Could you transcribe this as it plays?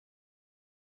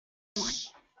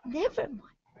Never mind.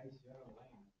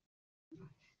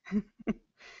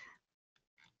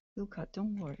 Luca,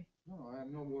 don't worry. No, I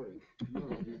am not worried. You're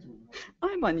on YouTube.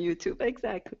 I'm on YouTube,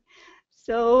 exactly.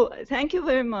 So thank you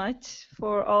very much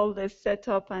for all the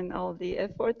setup and all the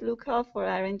effort, Luca, for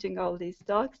arranging all these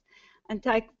talks. And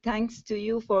thanks to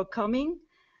you for coming.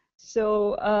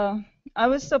 So I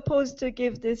was supposed to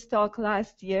give this talk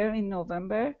last year in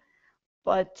November,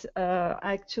 but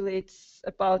actually it's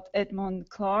about Edmund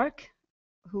Clarke,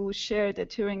 who shared the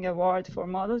Turing Award for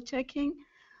model checking.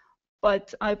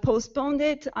 But I postponed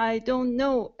it. I don't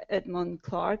know Edmund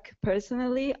Clarke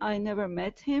personally. I never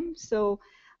met him. So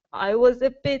I was a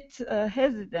bit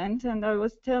hesitant, and I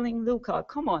was telling Luca,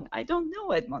 come on, I don't know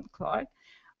Edmund Clarke.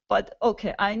 But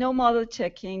okay, I know model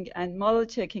checking, and model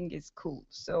checking is cool.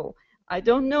 So I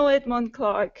don't know Edmund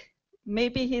Clarke.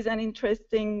 Maybe he's an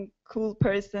interesting, cool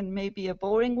person, maybe a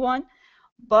boring one.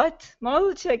 But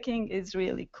model checking is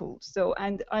really cool. So,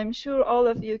 and I'm sure all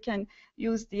of you can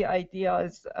use the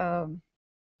ideas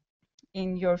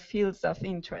in your fields of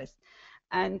interest.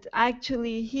 And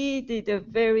actually, he did a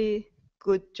very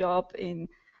good job in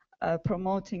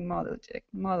promoting model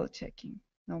checking,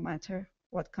 no matter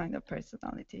what kind of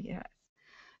personality he has.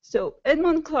 So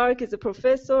Edmund Clarke is a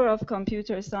professor of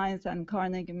computer science at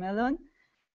Carnegie Mellon,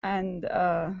 and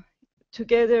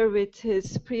together with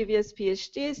his previous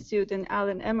PhD student,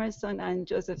 Alan Emerson and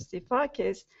Joseph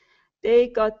Sifakis, they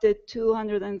got the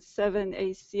 207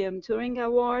 ACM Turing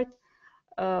Award.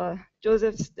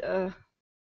 Joseph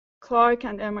Clarke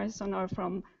and Emerson are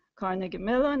from Carnegie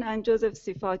Mellon, and Joseph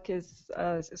Sifakis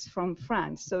is from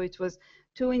France. So it was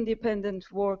two independent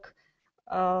work,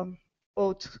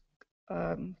 both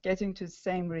getting to the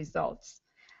same results.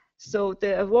 So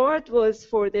the award was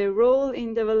for their role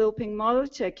in developing model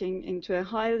checking into a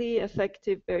highly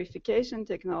effective verification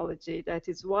technology that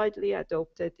is widely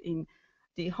adopted in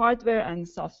the hardware and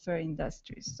software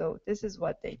industries. So this is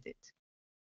what they did.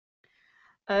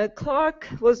 Clarke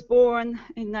was born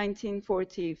in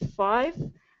 1945,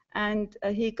 and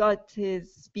he got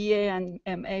his BA and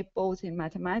MA both in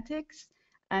mathematics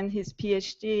and his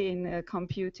PhD in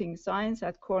computing science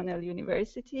at Cornell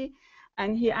University.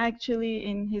 And he actually,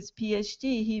 in his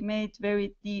PhD, he made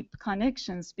very deep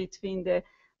connections between the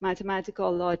mathematical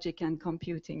logic and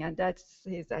computing, and that's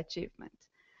his achievement.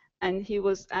 And he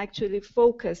was actually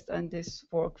focused on this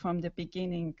work from the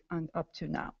beginning and up to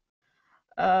now.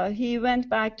 He went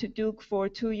back to Duke for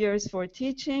 2 years for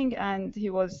teaching, and he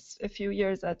was a few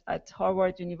years at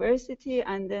Harvard University,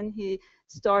 and then he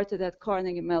started at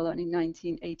Carnegie Mellon in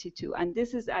 1982. And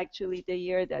this is actually the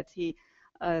year that he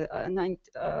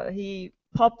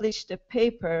published a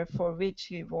paper for which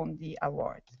he won the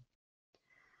award.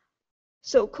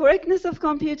 So correctness of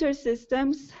computer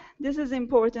systems, this is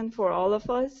important for all of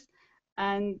us.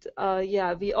 And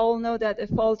yeah, we all know that a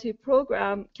faulty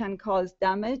program can cause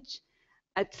damage,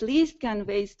 at least can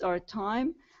waste our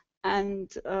time,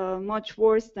 and much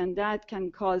worse than that,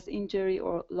 can cause injury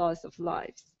or loss of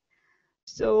lives.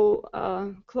 So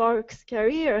Clarke's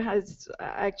career has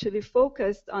actually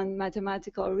focused on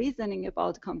mathematical reasoning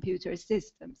about computer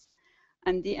systems.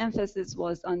 And the emphasis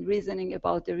was on reasoning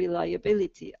about the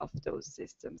reliability of those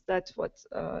systems. That's what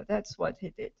he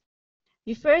did.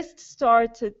 He first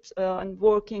started on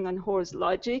working on Hoare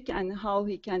logic and how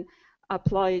he can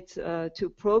apply it to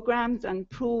programs and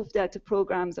prove that the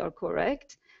programs are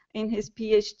correct. In his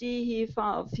PhD, he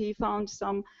found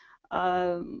some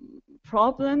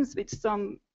problems with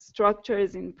some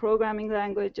structures in programming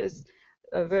languages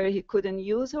where he couldn't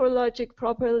use Hoare logic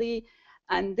properly.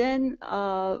 And then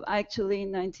actually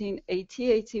in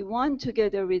 1980-81,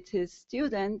 together with his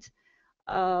student,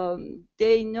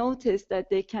 they noticed that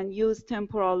they can use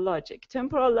temporal logic.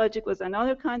 Temporal logic was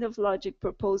another kind of logic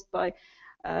proposed by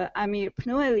Amir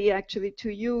Pnueli actually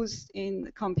to use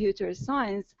in computer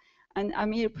science, and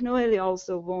Amir Pnueli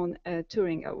also won a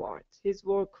Turing Award. His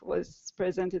work was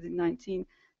presented in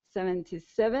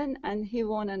 1977, and he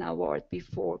won an award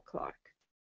before Clarke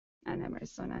and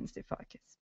Emerson and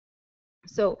Sifakis.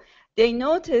 So they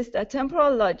noticed that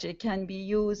temporal logic can be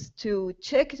used to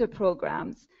check the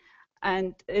programs,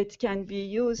 and it can be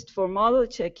used for model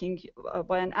checking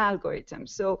by an algorithm.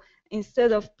 So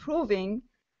instead of proving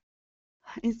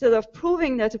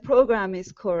that the program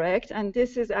is correct, and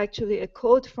this is actually a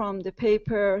quote from the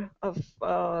paper of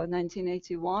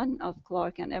 1981 of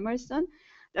Clarke and Emerson,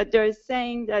 that they're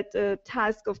saying that the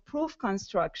task of proof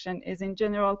construction is in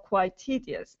general quite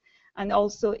tedious. And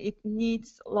also it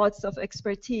needs lots of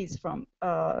expertise from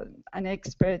an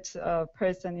expert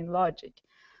person in logic.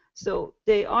 So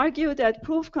they argue that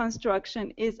proof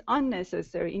construction is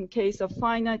unnecessary in case of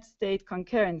finite state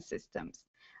concurrent systems.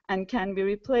 and can be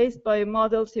replaced by a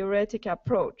model theoretic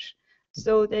approach.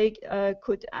 So they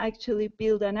could actually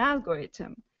build an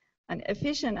algorithm, an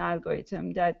efficient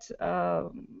algorithm that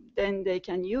then they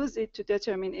can use it to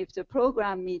determine if the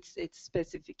program meets its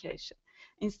specification.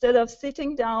 Instead of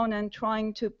sitting down and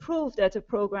trying to prove that a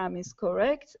program is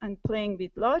correct and playing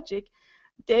with logic,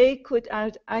 they could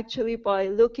actually, by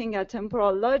looking at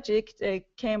temporal logic, they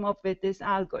came up with this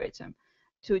algorithm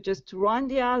to just run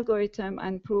the algorithm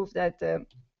and prove that the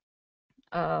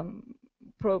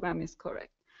program is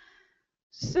correct.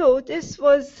 So this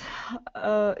was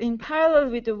in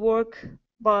parallel with the work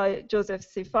by Joseph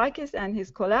Sifakis and his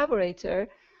collaborator.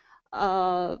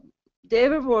 They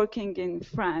were working in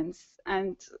France,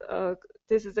 and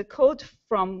this is a quote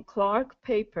from Clarke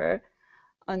paper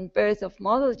on birth of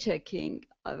model checking,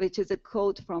 which is a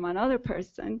quote from another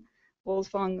person,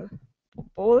 Wolfgang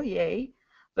Bolyai.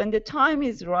 When the time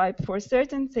is ripe for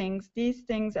certain things, these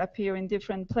things appear in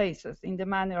different places, in the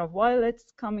manner of violets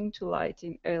coming to light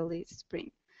in early spring.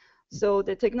 So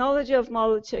the technology of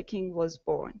model checking was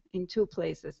born in two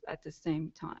places at the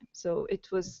same time. So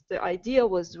the idea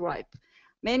was ripe.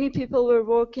 Many people were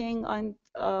working on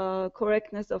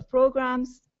correctness of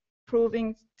programs,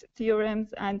 proving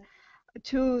theorems, and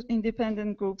two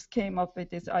independent groups came up with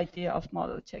this idea of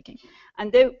model checking.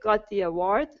 And they got the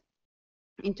award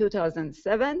in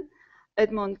 2007.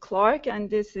 Edmund Clarke, and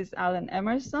this is Alan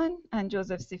Emerson and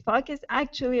Joseph Sifakis.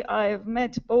 Actually, I've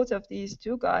met both of these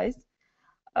two guys.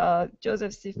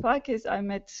 Joseph Sifakis I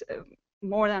met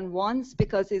more than once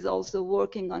because he's also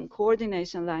working on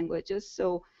coordination languages.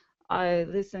 So I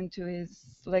listened to his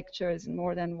lectures in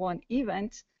more than one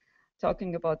event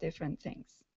talking about different things.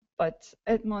 But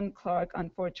Edmund Clarke,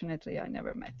 unfortunately, I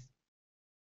never met.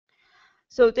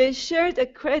 So they shared a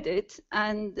credit,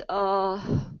 and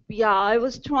yeah, I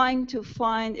was trying to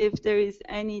find if there is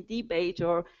any debate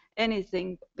or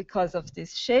anything because of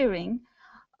this sharing,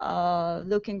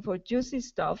 looking for juicy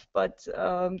stuff, but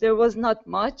there was not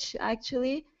much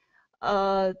actually.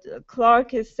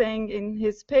 Clarke is saying in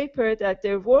his paper that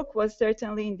their work was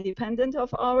certainly independent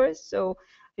of ours. So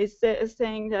he's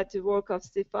saying that the work of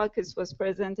Sifakis was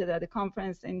presented at a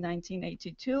conference in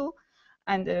 1982,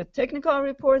 and the technical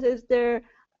report is there,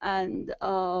 and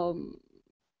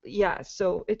yeah,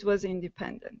 so it was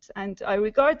independent. And I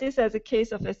regard this as a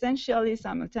case of essentially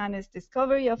simultaneous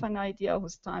discovery of an idea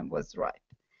whose time was ripe.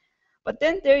 But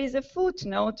then there is a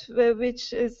footnote,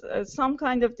 which is some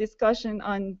kind of discussion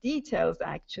on details,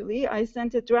 actually. I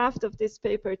sent a draft of this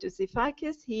paper to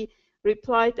Sifakis. He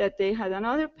replied that they had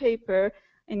another paper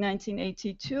in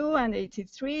 1982 and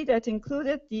 83 that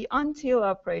included the until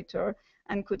operator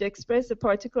and could express a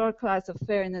particular class of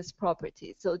fairness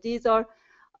properties. So these are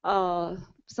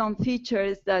some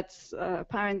features that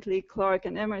apparently Clarke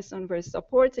and Emerson were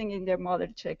supporting in their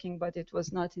model checking, but it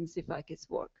was not in Sifakis'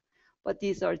 work. But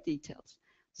these are details.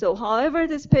 So however,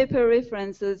 this paper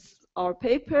references our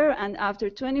paper, and after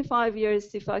 25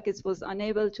 years, Sifakis was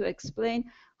unable to explain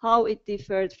how it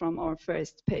differed from our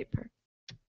first paper.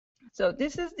 So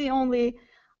this is the only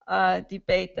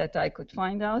debate that I could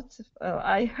find out.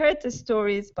 I heard the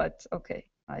stories, but okay,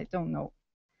 I don't know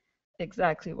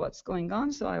exactly what's going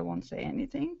on, so I won't say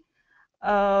anything.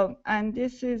 And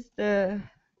this is the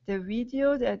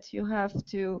video that you have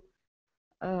to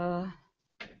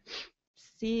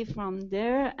see from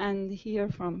there and hear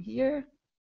from here.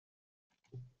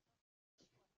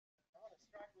 I want to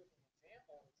start with an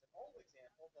example. It's an old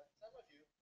example, but some of you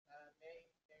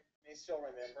may still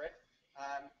remember it.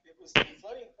 It was the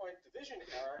floating point division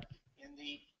error in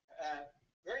the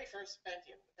very first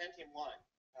Pentium, the Pentium 1,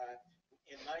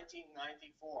 in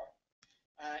 1994.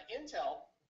 Intel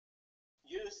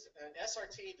used an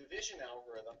SRT division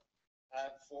algorithm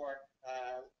for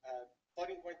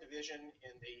floating point division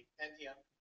in the Pentium,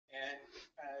 and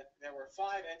there were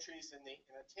 5 entries in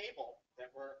a table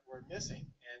that were missing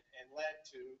and led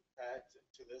to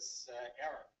this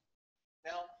error.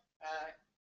 Now,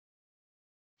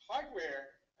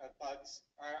 hardware bugs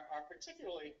are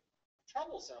particularly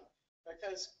troublesome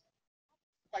because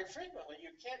quite frequently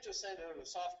you can't just send out a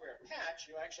software patch,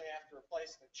 you actually have to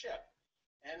replace the chip.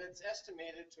 And it's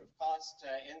estimated to have cost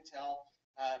Intel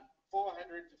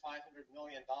 $400 to $500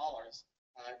 million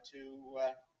to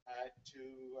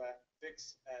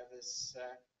fix this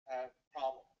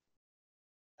problem.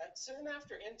 Soon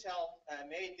after Intel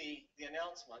made the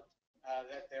announcement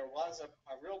that there was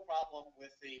a real problem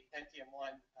with the Pentium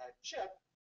 1 chip,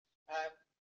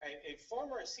 a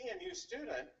former CMU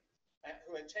student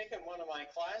who had taken one of my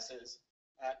classes,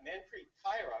 Manpreet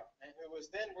Kaira, and who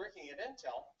was then working at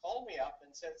Intel, called me up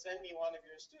and said, send me one of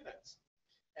your students.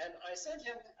 And I sent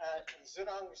him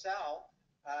Zhurong Zhao,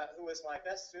 who was my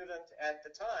best student at the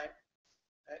time,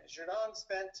 Jordan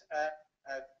spent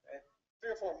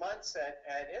 3 or 4 months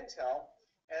at Intel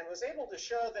and was able to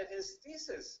show that his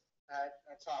thesis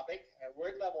topic,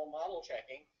 word-level model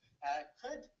checking,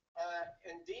 could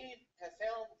indeed have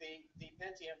found the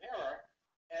Pentium error.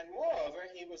 And moreover,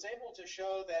 he was able to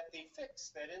show that the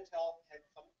fix that Intel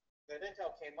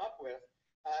came up with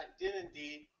did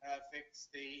indeed fix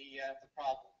the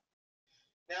problem.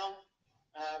 Now,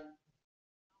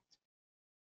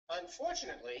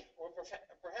 unfortunately, or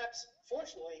perhaps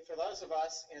fortunately for those of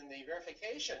us in the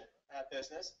verification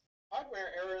business,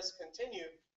 hardware errors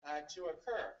continue to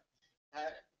occur.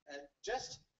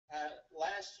 Just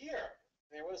last year,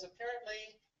 there was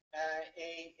apparently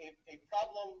a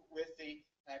problem with the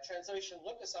translation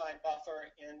look-aside buffer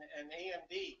in an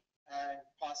AMD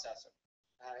processor.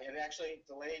 It actually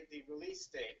delayed the release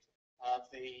date of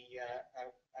the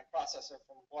processor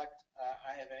from what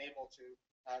I have been able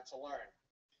to learn.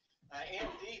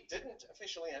 AMD didn't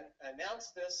officially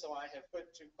announce this, so I have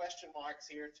put 2 question marks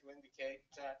here to indicate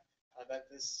that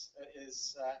this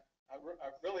is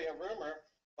really a rumor.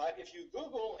 But if you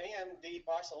Google AMD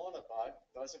Barcelona bug,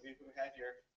 those of you who have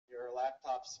your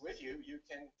laptops with you, you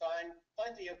can find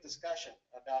plenty of discussion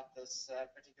about this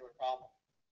particular problem.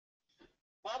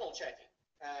 Model checking.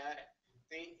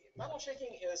 The model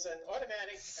checking is an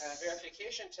automatic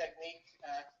verification technique.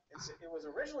 It was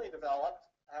originally developed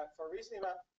for reasoning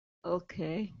about.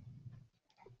 Okay.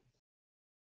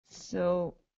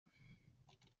 So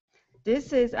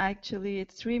this is actually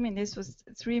 3 minutes. Was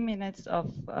 3 minutes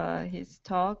of his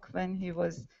talk when he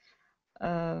was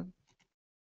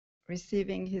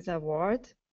receiving his award,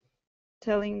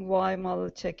 telling why model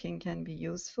checking can be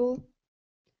useful.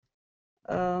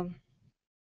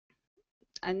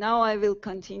 And now I will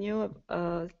continue.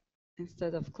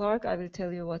 Instead of Clarke, I will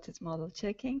tell you what is model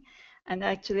checking. And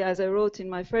actually, as I wrote in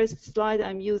my first slide,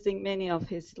 I'm using many of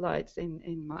his slides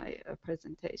in my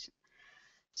presentation.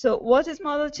 So what is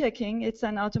model checking? It's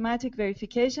an automatic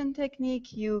verification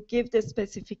technique. You give the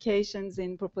specifications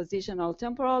in propositional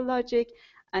temporal logic,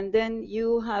 and then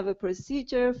you have a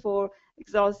procedure for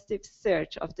exhaustive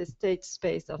search of the state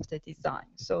space of the design.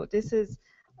 So this is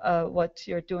what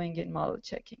you're doing in model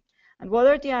checking. And what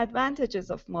are the advantages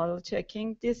of model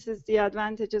checking? This is the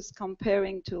advantages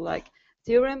comparing to like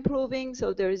theorem proving.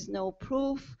 So there is no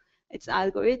proof. It's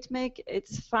algorithmic.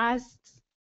 It's fast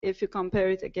if you compare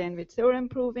it again with theorem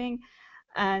proving.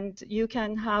 And you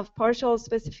can have partial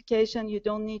specification. You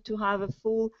don't need to have a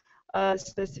full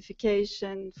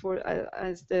specification for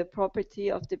as the property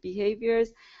of the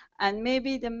behaviors. And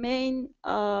maybe the main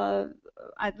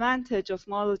advantage of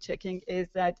model checking is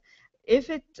that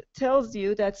if it tells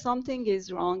you that something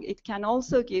is wrong, it can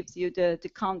also give you the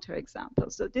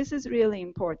counterexample. So this is really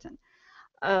important.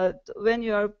 When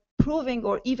you are proving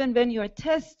or even when you are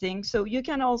testing, so you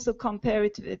can also compare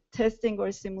it with testing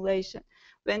or simulation.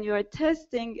 When you are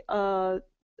testing,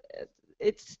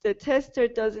 it's the tester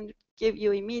doesn't give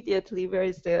you immediately where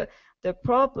is the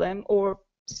problem, or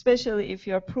especially if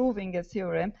you're proving a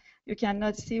theorem, you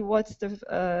cannot see what's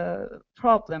the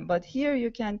problem. But here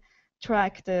you can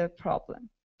track the problem.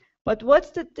 But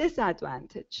what's the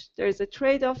disadvantage? There's a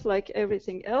trade-off like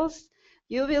everything else.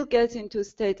 You will get into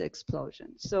state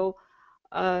explosion. So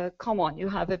come on, you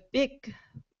have a big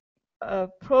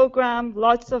program,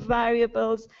 lots of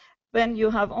variables. When you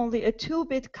have only a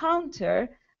 2-bit counter,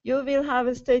 you will have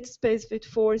a state space with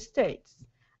 4 states.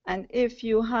 And if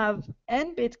you have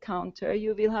n-bit counter,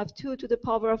 you will have 2 to the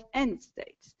power of n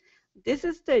states. This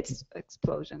is state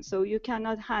explosion, so you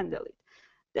cannot handle it.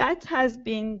 That has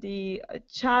been the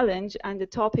challenge and the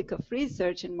topic of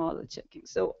research in model checking.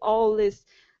 So all this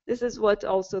is what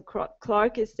also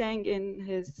Clarke is saying in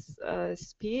his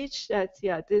speech, that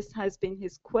yeah, this has been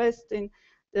his quest in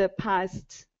the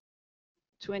past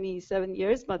 27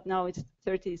 years, but now it's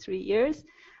 33 years,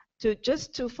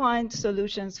 to find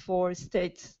solutions for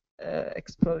state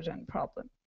explosion problem.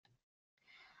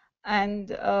 And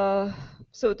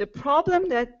so the problem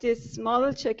that this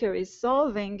model checker is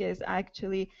solving is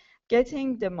actually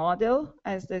getting the model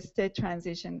as the state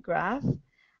transition graph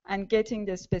and getting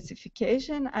the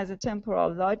specification as a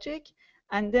temporal logic,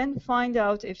 and then find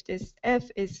out if this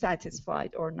F is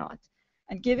satisfied or not,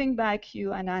 and giving back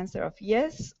you an answer of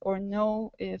yes or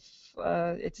no if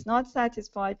it's not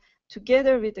satisfied,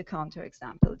 together with the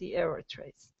counterexample, the error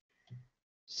trace.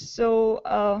 So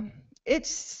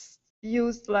it's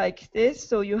used like this.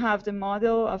 So you have the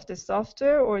model of the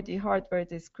software or the hardware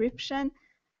description,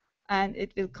 and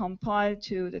it will compile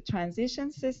to the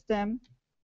transition system.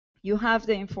 You have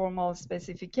the informal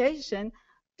specification.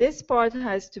 this part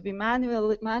has to be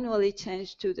manually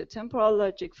changed to the temporal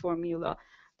logic formula.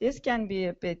 This can be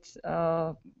a bit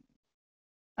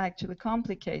actually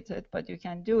complicated, but you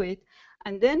can do it.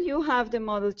 And then you have the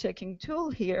model checking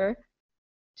tool here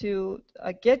to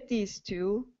get these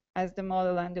two as the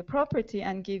model and the property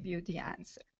and give you the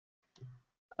answer.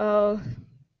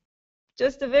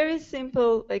 Just a very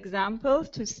simple example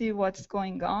to see what's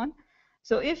going on.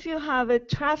 So if you have a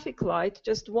traffic light,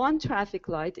 just one traffic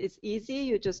light, it's easy.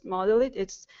 You just model it.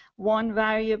 It's one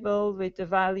variable with the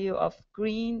value of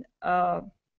green,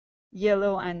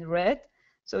 yellow, and red.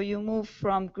 So you move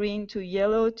from green to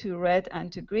yellow to red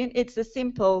and to green. It's a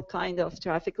simple kind of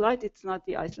traffic light. It's not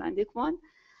the Icelandic one.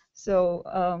 So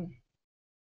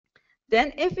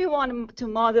then if you want to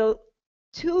model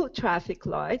two traffic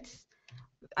lights,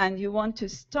 and you want to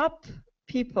stop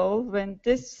people when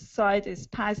this side is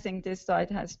passing, this side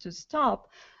has to stop.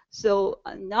 So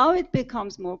now it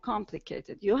becomes more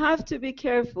complicated. You have to be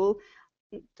careful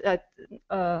that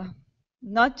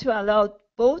not to allow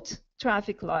both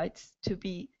traffic lights to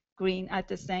be green at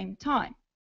the same time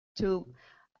to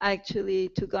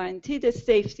guarantee the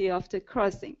safety of the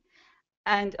crossing.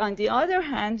 And on the other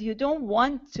hand, you don't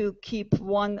want to keep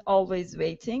one always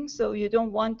waiting. So you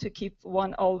don't want to keep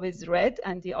one always red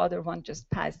and the other one just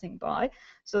passing by.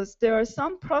 So there are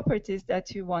some properties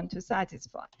that you want to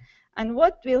satisfy. And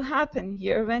what will happen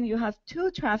here when you have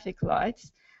two traffic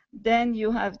lights, then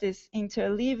you have this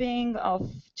interleaving of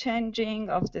changing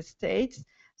of the states.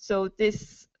 So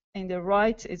this in the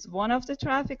right is one of the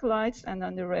traffic lights, and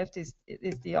on the left is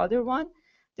the other one.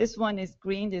 This one is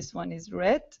green, this one is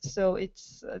red. So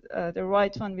it's the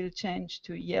right one will change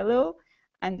to yellow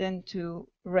and then to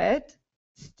red,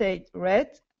 state red.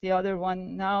 The other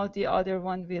one, now the other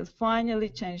one will finally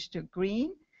change to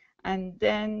green. And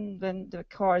then when the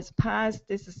cars pass,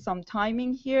 this is some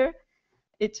timing here.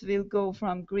 It will go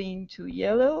from green to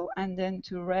yellow and then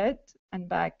to red and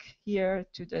back here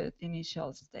to the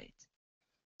initial state.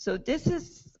 So this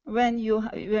is when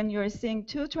you're seeing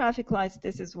two traffic lights,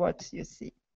 this is what you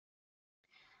see.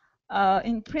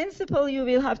 In principle, you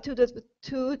will have 2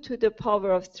 to the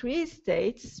power of 3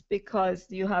 states because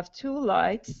you have two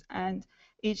lights and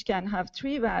each can have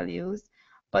 3 values,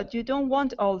 but you don't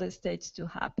want all the states to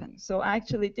happen. So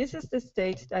actually, this is the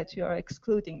state that you are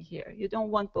excluding here. You don't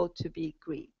want both to be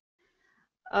green.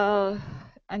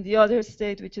 And the other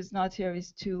state, which is not here,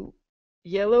 is 2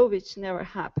 yellow, which never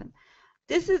happened.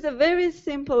 This is a very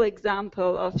simple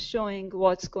example of showing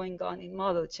what's going on in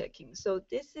model checking. So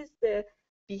this is the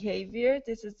behavior.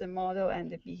 This is the model and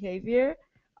the behavior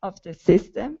of the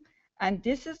system. And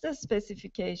this is the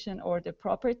specification or the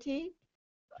property.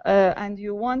 And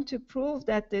you want to prove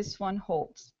that this one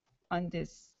holds on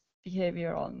this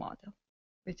behavioral model,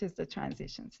 which is the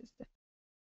transition system.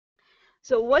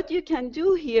 So what you can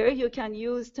do here, you can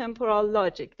use temporal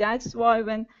logic. That's why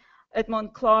when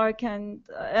Edmund, Clarke, and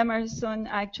Emerson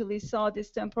actually saw this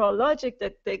temporal logic,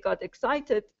 that they got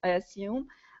excited, I assume,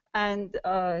 and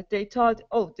they thought,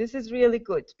 oh, this is really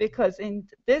good, because in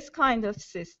this kind of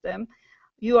system,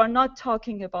 you are not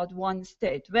talking about one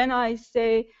state. When I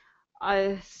say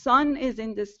sun is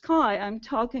in the sky, I'm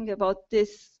talking about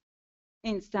this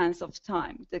instance of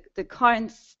time, the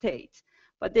current state.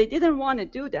 But they didn't want to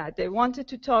do that. They wanted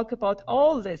to talk about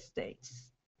all the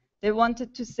states. They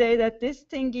wanted to say that this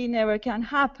thingy never can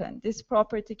happen. This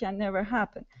property can never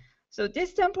happen. So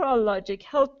this temporal logic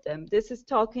helped them. This is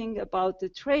talking about the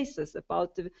traces,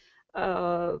 about the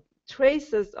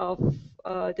traces of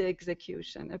the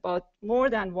execution, about more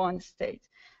than one state.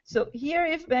 So here,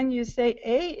 if when you say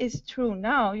A is true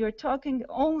now, you're talking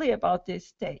only about this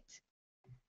state.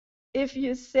 If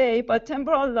you say, but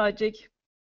temporal logic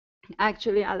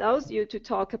actually allows you to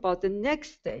talk about the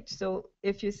next stage. So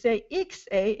if you say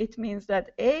XA, it means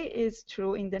that A is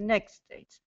true in the next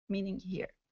state, meaning here.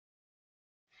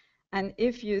 And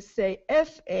if you say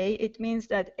FA, it means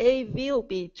that A will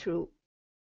be true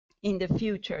in the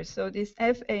future. So this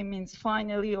FA means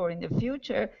finally or in the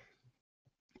future.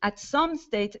 At some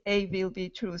state, A will be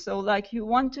true. So like you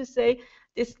want to say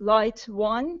this light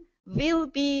 1 will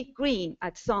be green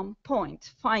at some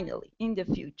point, finally, in the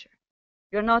future.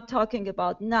 You're not talking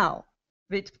about now.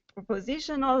 With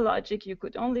propositional logic, you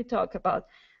could only talk about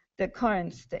the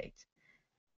current state.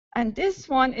 And this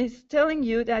one is telling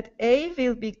you that A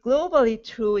will be globally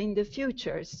true in the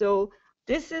future. So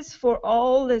this is for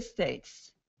all the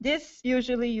states. This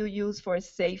usually you use for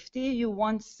safety. You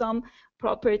want some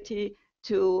property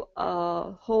to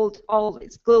hold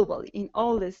always globally in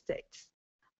all the states.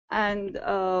 And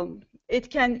it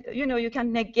can, you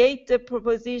can negate the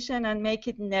proposition and make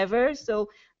it never. So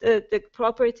the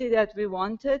property that we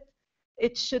wanted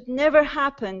it should never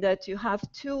happen that you have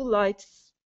two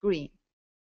lights green.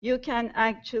 You can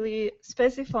actually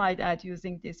specify that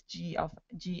using this G of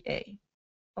GA,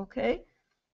 okay?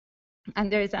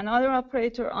 And there is another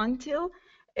operator until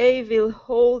A will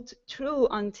hold true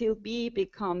until B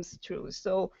becomes true.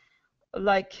 So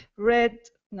like red,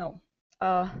 no,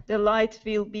 the light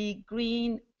will be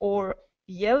green or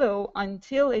yellow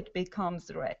until it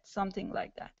becomes red, something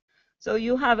like that. So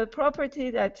you have a property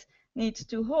that needs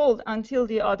to hold until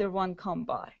the other one come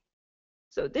by.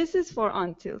 So this is for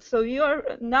until. So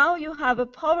now you have a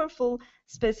powerful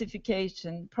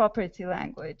specification property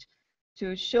language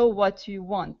to show what you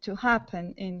want to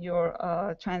happen in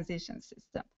your transition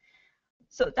system.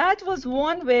 So that was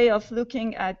one way of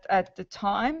looking at the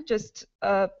time, just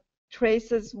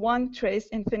traces,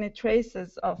 infinite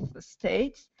traces of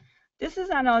states. This is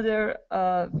another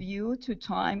view to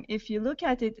time if you look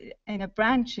at it in a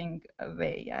branching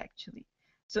way, actually.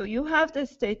 So you have the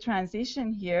state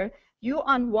transition here. You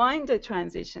unwind the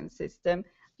transition system.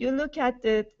 You look at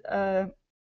the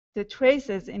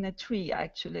traces in a tree,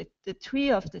 actually, the tree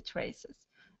of the traces.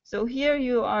 So here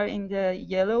you are in the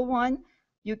yellow one.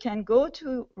 You can go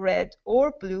to red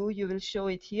or blue. You will show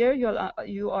it here.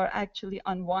 You are actually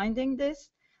unwinding this.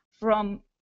 From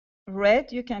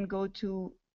red, you can go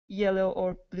to yellow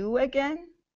or blue again.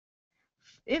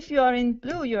 If you are in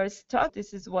blue, you are stuck.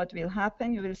 This is what will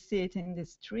happen. You will see it in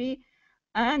this tree.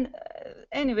 And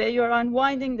anyway, you're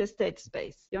unwinding the state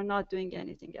space. You're not doing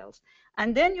anything else.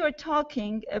 And then you're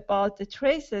talking about the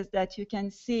traces that you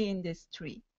can see in this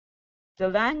tree. The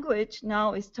language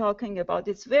now is talking about,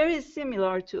 it's very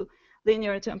similar to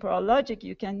linear temporal logic.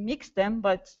 You can mix them,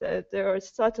 but there are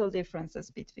subtle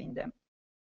differences between them.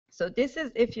 So this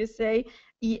is, if you say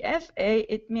EFA,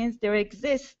 it means there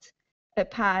exists a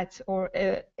path, or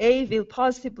A will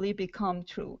possibly become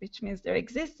true, which means there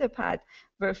exists a path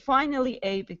where finally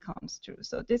A becomes true.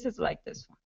 So this is like this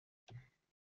one.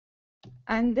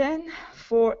 And then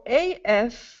for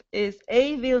AF is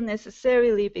A will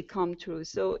necessarily become true.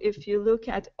 So if you look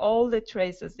at all the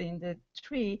traces in the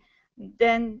tree,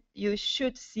 then you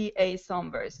should see A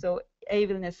somewhere. So A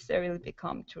will necessarily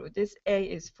become true. This A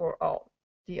is for all.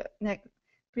 The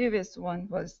previous one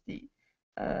was the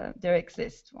there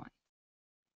exists one.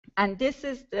 And this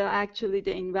is actually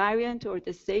the invariant or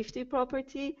the safety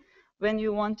property when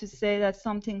you want to say that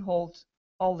something holds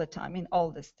all the time in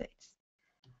all the states.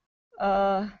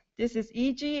 This is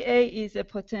EGA is a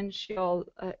potential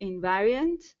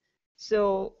invariant.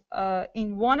 So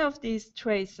in one of these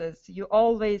traces, you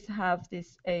always have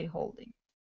this A holding.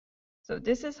 So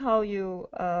this is how you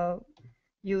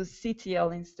use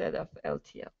CTL instead of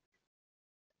LTL.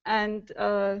 And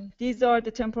these are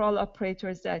the temporal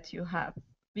operators that you have.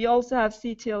 We also have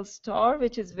CTL star,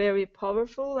 which is very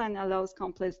powerful and allows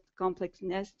complex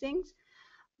nestings.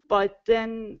 But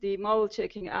then the model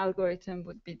checking algorithm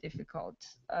would be difficult.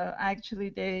 Actually,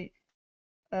 they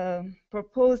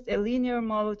proposed a linear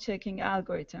model checking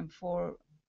algorithm for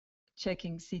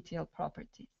checking CTL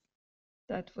properties.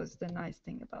 That was the nice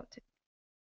thing about it.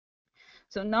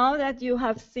 So now that you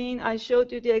have seen, I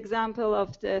showed you the example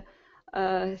of the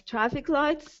traffic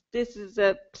lights. This is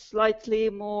a slightly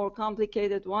more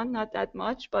complicated one, not that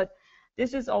much, but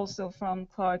this is also from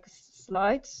Clarke's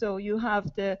slide. So you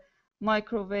have the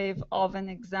microwave oven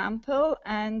example,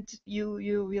 and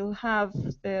you will have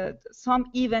some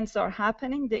events are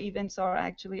happening. The events are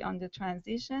actually on the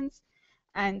transitions,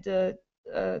 and the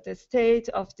state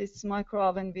of this micro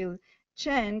oven will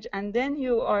change, and then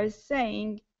you are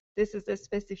saying this is the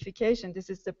specification, this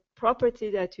is the property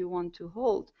that you want to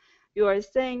hold. You are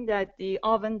saying that the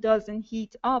oven doesn't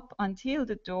heat up until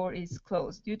the door is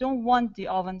closed. You don't want the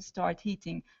oven start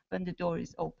heating when the door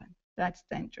is open. That's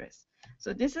dangerous.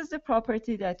 So this is the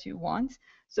property that you want.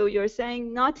 So you're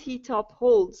saying not heat up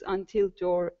holds until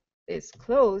door is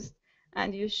closed,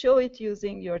 and you show it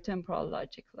using your temporal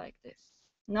logic like this.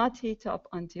 Not heat up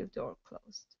until door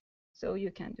closed. So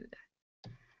you can do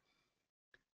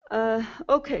that.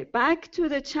 Okay, back to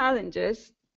the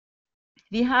challenges.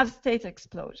 We have state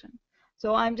explosion.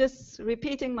 So I'm just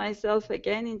repeating myself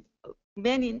again.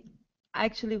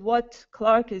 Actually, what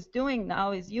Clarke is doing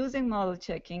now is using model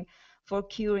checking for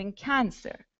curing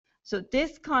cancer. So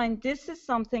this is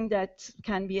something that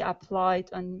can be applied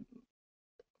on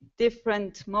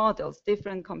different models,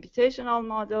 different computational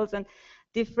models and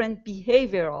different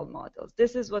behavioral models.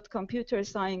 This is what computer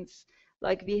science,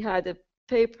 like we had a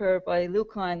paper by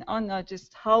Luca and Anna,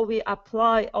 just how we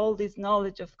apply all this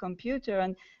knowledge of computer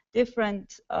and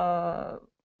different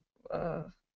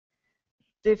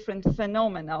different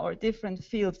phenomena or different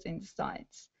fields in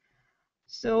science.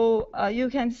 So you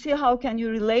can see how can you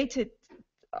relate it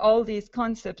all these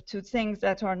concepts to things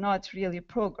that are not really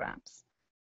programs.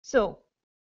 So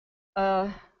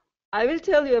I will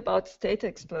tell you about state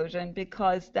explosion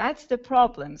because that's the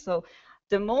problem. So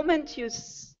the moment you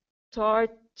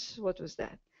start, what was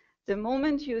that? The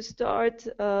moment you start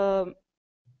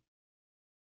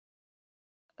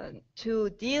to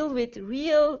deal with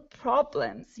real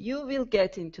problems, you will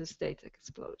get into state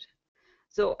explosion.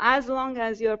 So as long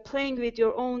as you're playing with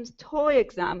your own toy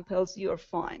examples, you're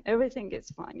fine. Everything is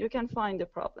fine. You can find the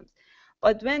problems.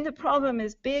 But when the problem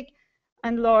is big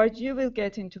and large, you will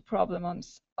get into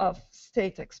problems of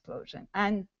state explosion.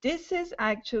 And this is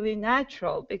actually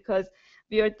natural because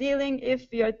if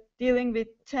we are dealing with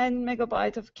 10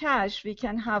 megabytes of cache, we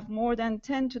can have more than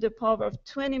 10 to the power of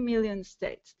 20 million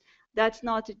states. That's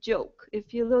not a joke.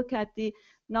 If you look at the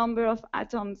number of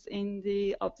atoms in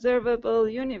the observable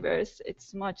universe,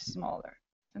 it's much smaller,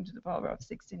 10 to the power of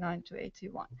 69 to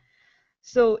 81.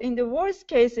 So in the worst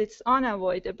case, it's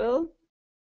unavoidable.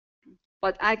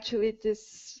 But actually,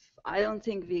 I don't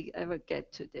think we ever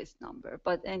get to this number.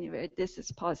 But anyway, this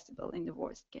is possible in the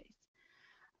worst case.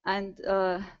 And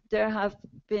there have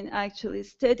been actually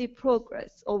steady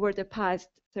progress over the past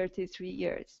 33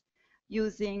 years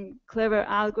using clever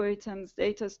algorithms,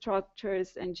 data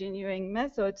structures, engineering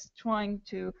methods, trying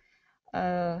to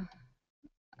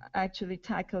actually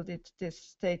tackle this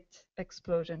state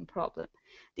explosion problem.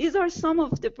 These are some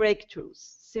of the breakthroughs: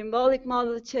 symbolic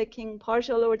model checking,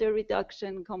 partial order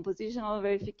reduction, compositional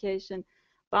verification,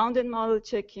 bounded model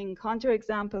checking,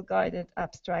 counterexample guided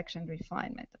abstraction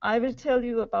refinement. I will tell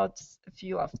you about a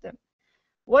few of them.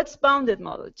 What's bounded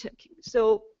model checking?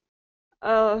 So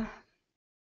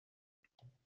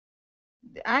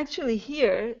actually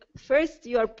here, first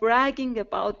you are bragging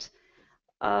about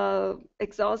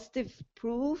exhaustive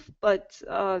proof,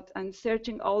 and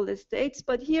searching all the states,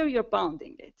 but here you're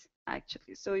bounding it,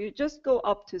 actually. So you just go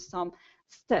up to some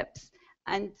steps.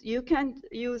 And you can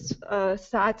use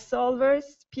SAT solvers.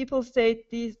 People say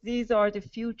these are the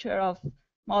future of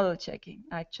model checking,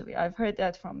 actually. I've heard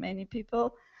that from many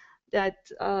people,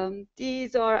 that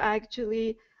these are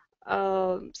actually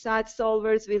SAT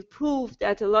solvers will prove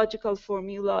that a logical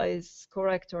formula is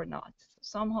correct or not.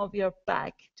 Somehow we are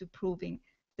back to proving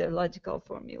the logical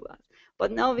formulas.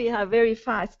 But now we have very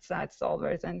fast SAT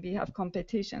solvers, and we have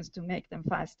competitions to make them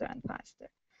faster and faster.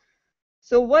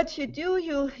 So what you do,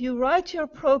 you write your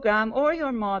program or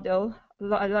your model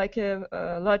like a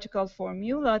logical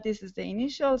formula. This is the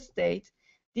initial state.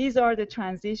 These are the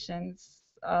transitions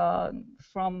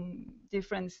from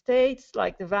different states,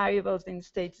 like the variables in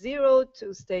state 0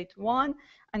 to state 1,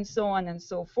 and so on and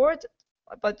so forth.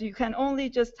 But you can only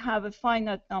just have a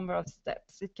finite number of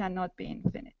steps. It cannot be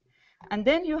infinite. And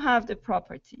then you have the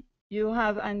property. You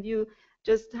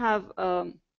just have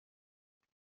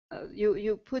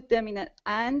you put them in an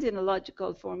AND in a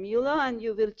logical formula, and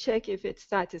you will check if it's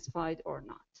satisfied or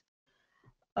not.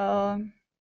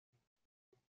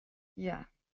 Yeah.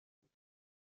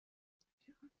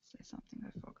 Say something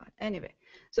I forgot. Anyway,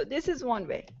 so this is one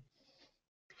way.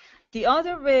 The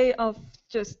other way of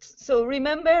so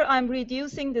remember, I'm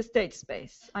reducing the state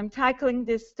space. I'm tackling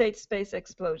this state space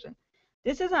explosion.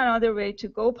 This is another way to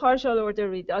go: partial order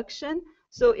reduction.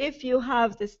 So if you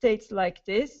have the states like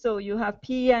this, so you have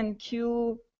P and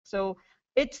Q, so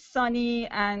it's sunny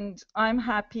and I'm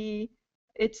happy,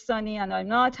 it's sunny and I'm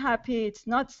not happy, it's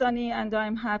not sunny and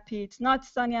I'm happy, it's not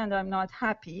sunny and I'm not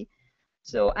happy.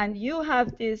 So, and you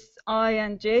have this I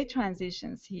and J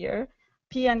transitions here.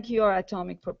 P and Q are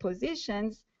atomic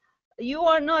propositions. You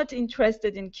are not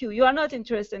interested in Q. You are not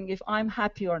interested in if I'm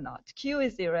happy or not. Q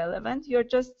is irrelevant. You're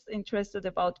just interested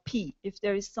about P, if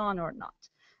there is sun or not.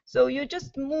 So you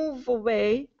just move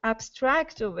away,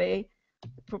 abstract away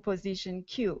proposition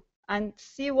Q, and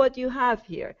see what you have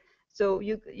here. So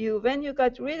when you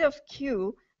got rid of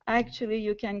Q, actually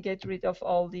you can get rid of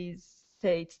all these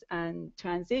states and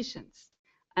transitions.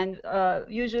 And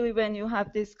usually when you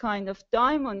have this kind of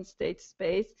diamond state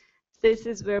space, this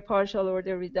is where partial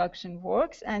order reduction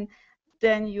works, and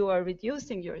then you are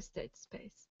reducing your state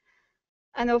space.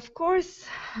 And of course,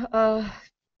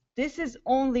 this is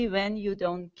only when you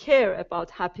don't care about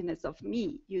happiness of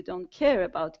me. You don't care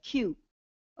about Q.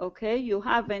 Okay,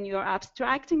 when you're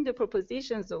abstracting the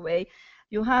propositions away,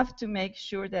 you have to make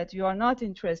sure that you are not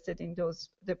interested in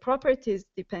the properties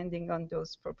depending on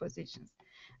those propositions.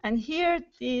 And here,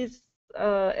 these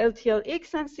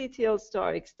LTL-X and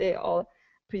CTL*X, they all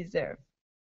preserve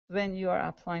when you are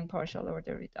applying partial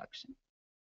order reduction.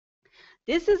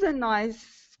 This is a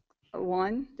nice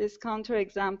one, this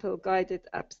counterexample guided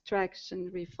abstraction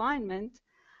refinement.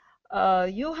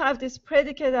 You have this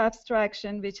predicate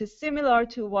abstraction, which is similar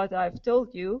to what I've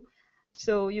told you.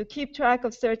 So you keep track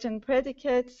of certain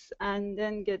predicates and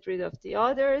then get rid of the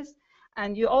others.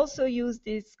 And you also use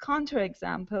this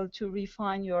counterexample to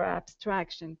refine your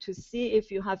abstraction to see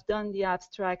if you have done the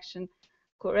abstraction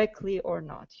correctly or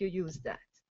not. You use that.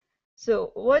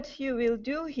 So what you will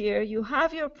do here, you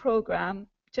have your program,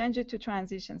 change it to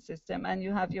transition system, and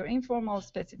you have your informal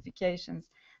specifications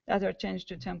that are changed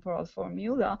to temporal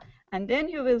formula, and then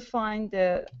you will find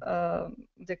the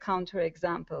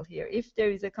counterexample here. If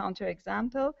there is a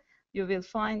counterexample, you will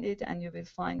find it and you will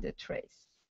find the trace.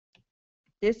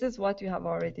 This is what you have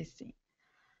already seen.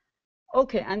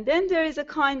 Okay, and then there is a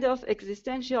kind of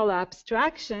existential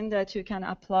abstraction that you can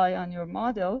apply on your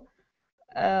model.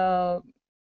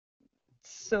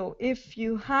 So if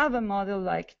you have a model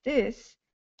like this,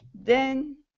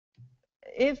 then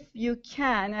if you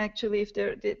can, actually,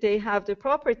 if they have the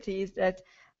properties that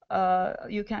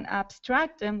you can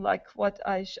abstract them, like what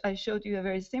I showed you a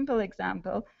very simple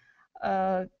example.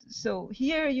 So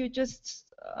here you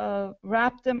just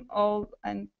wrap them all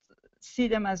and see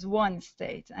them as one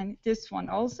state, and this one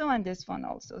also, and this one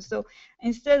also. So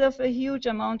instead of a huge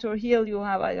amount, or here you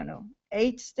have, I don't know,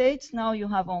 8 states, now you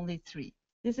have only 3.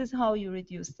 This is how you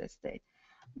reduce the state.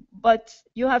 But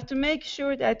you have to make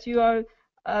sure that you are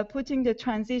putting the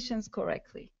transitions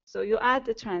correctly. So you add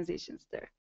the transitions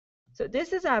there. So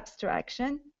this is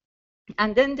abstraction.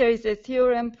 And then there is a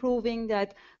theorem proving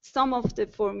that some of the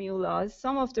formulas,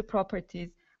 some of the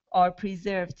properties are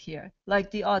preserved here,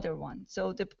 like the other one.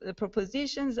 So the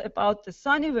propositions about the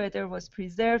sunny weather was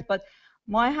preserved, but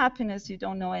my happiness, you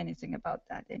don't know anything about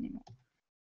that anymore.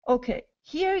 Okay,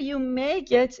 here you may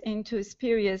get into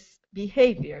spurious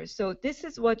behavior. So this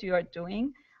is what you are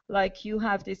doing. Like you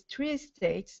have these 3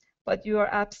 states, but you are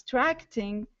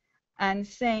abstracting and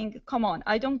saying, come on,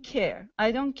 I don't care.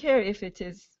 I don't care if it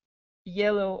is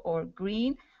yellow or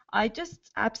green. I just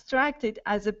abstract it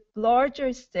as a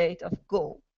larger state of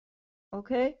go.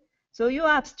 Okay? So you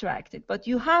abstract it, but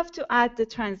you have to add the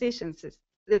transition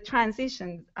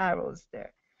arrows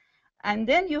there. And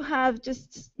then you have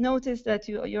just noticed that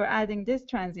you're adding this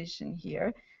transition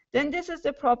here. Then this is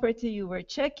the property you were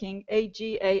checking,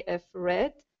 AGAF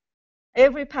red.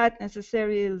 Every path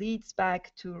necessarily leads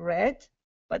back to red.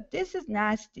 But this is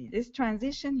nasty. This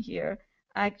transition here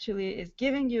actually is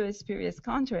giving you a spurious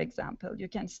counterexample. You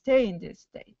can stay in this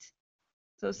state.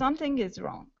 So something is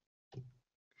wrong.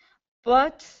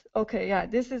 But, okay, yeah,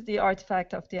 this is the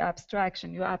artifact of the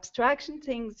abstraction. You abstraction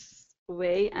things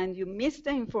away and you miss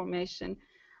the information,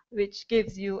 which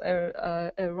gives you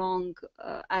a wrong,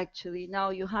 actually, now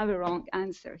you have a wrong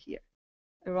answer here,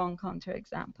 a wrong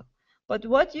counterexample. But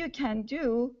what you can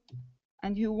do,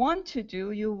 and you want to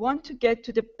do, you want to get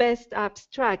to the best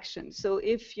abstraction. So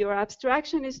if your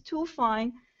abstraction is too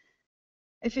fine,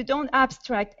 if you don't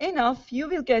abstract enough, you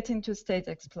will get into state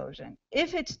explosion.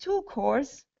 If it's too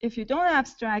coarse, if you don't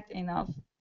abstract enough,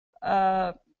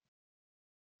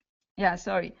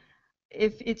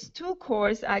 if it's too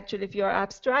coarse, actually, if you're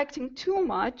abstracting too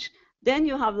much, then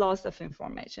you have loss of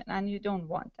information, and you don't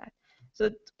want that.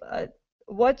 So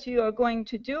what you are going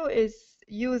to do is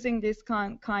using this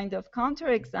kind of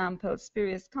counterexample,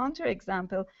 spurious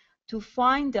counterexample, to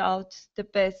find out the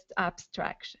best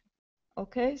abstraction.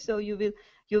 Okay, so you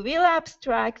will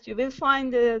abstract, you will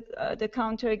find the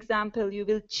counterexample, you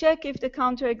will check if the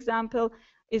counterexample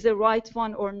is a right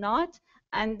one or not,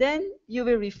 and then you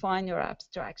will refine your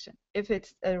abstraction if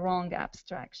it's a wrong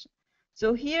abstraction.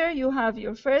 So here you have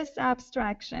your first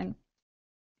abstraction,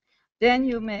 then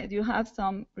you have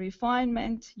some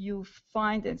refinement, you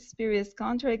find a spurious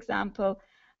counterexample,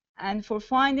 and for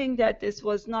finding that this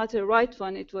was not a right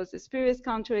one, it was a spurious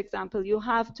counterexample, you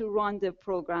have to run the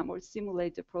program or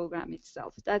simulate the program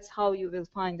itself. That's how you will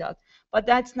find out. But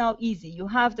that's now easy. You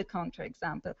have the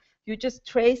counterexample. You just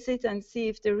trace it and see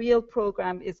if the real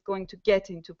program is going to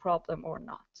get into problem or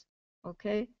not.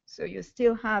 Okay? So you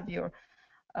still have your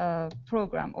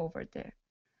program over there.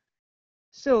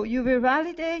 So you will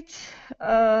validate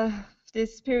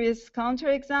this spurious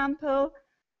counterexample,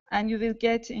 and you will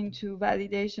get into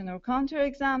validation or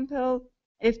counterexample.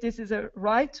 If this is a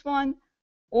right one,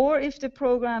 or if the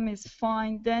program is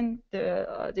fine, then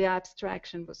the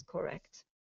abstraction was correct.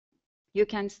 You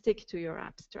can stick to your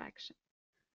abstraction,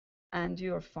 and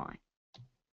you're fine.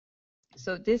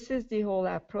 So this is the whole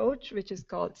approach, which is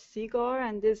called CIGAR,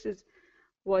 and this is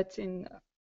what's in.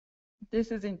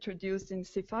 This is introduced in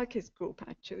Sifaki's group,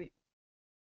 actually.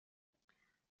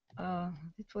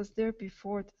 It was there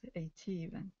before the AT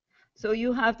even. So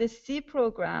you have the C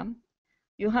program,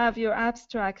 you have your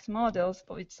abstract models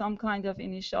with some kind of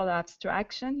initial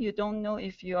abstraction. You don't know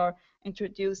if you are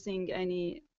introducing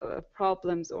any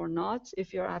problems or not,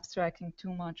 if you're abstracting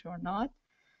too much or not.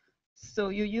 So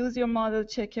you use your model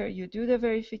checker, you do the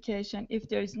verification. If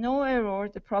there is no error,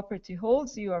 the property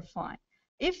holds, you are fine.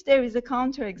 If there is a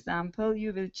counterexample,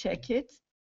 you will check it.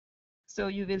 So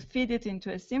you will feed it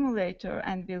into a simulator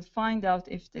and will find out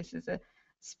if this is a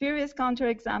spurious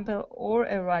counterexample or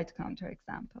a right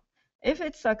counterexample. If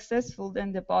it's successful,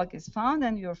 then the bug is found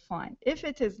and you're fine. If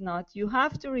it is not, you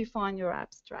have to refine your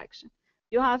abstraction.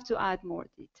 You have to add more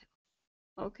detail.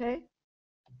 Okay?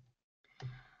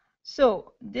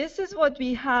 So this is what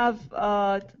we have.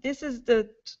 This is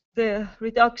the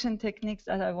reduction techniques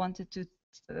that I wanted to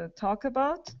talk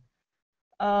about.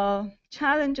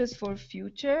 Challenges for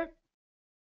future.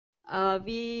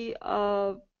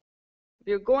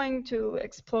 We're going to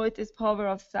exploit this power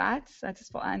of SATs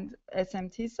and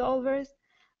SMT solvers.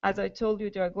 As I told you,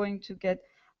 they are going to get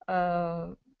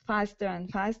faster and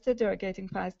faster. They are getting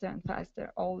faster and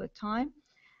faster all the time.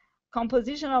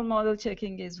 Compositional model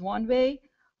checking is one way.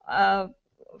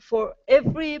 For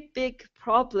every big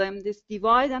problem, this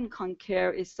divide and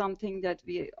conquer is something that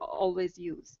we always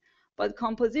use. But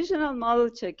compositional model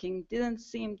checking didn't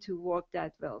seem to work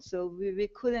that well. So we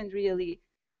couldn't really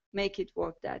make it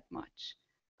work that much.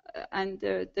 And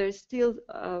there's still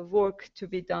work to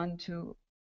be done to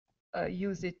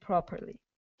use it properly.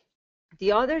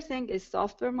 The other thing is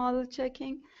software model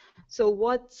checking. So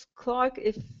what Clarke,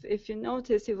 if you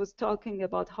notice, he was talking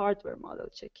about hardware model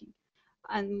checking.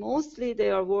 And mostly they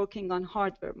are working on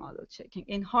hardware model checking.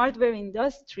 In hardware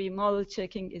industry, model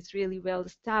checking is really well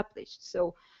established.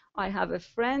 So I have a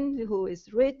friend who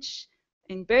is rich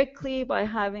in Berkeley by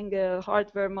having a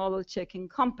hardware model checking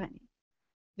company.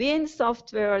 We in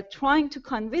software are trying to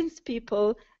convince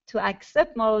people to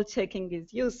accept model checking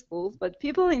is useful, but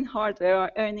people in hardware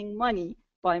are earning money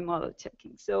by model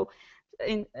checking. So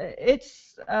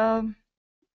it's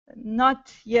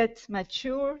not yet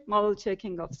mature model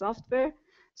checking of software.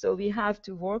 So we have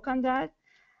to work on that.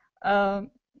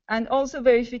 And also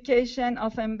verification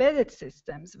of embedded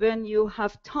systems when you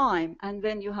have time and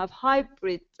when you have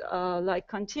hybrid, like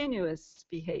continuous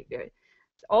behavior.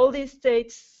 All these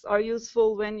states are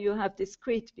useful when you have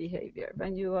discrete behavior.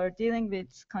 When you are dealing with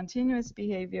continuous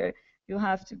behavior, you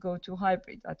have to go to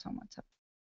hybrid automata.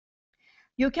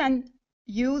 You can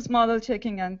use model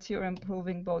checking and theorem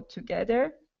proving both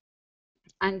together.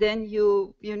 And then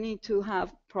you need to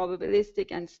have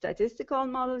probabilistic and statistical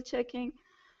model checking.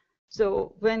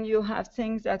 So when you have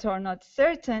things that are not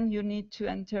certain, you need to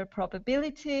enter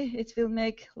probability. It will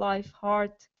make life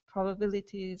hard.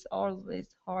 Probability is always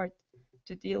hard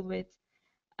to deal with.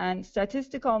 And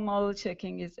statistical model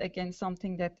checking is, again,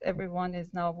 something that everyone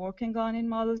is now working on in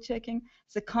model checking.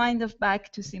 It's a kind of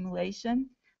back to simulation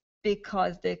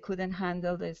because they couldn't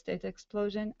handle the state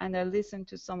explosion. And I listened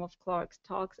to some of Clarke's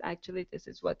talks. Actually, this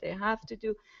is what they have to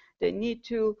do. They need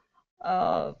to,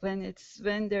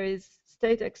 when there is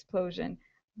state explosion,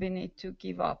 we need to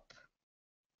give up.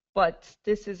 But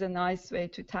this is a nice way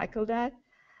to tackle that.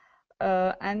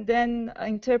 And then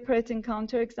interpreting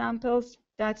counterexamples,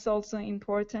 that's also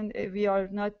important. We are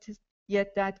not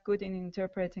yet that good in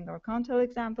interpreting our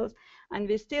counterexamples, and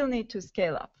we still need to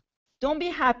scale up. Don't be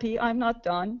happy, I'm not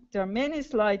done. There are many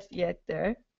slides yet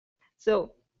there.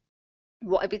 So,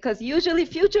 because usually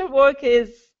future work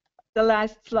is the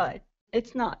last slide.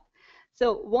 It's not.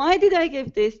 So why did I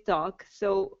give this talk?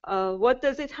 So what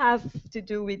does it have to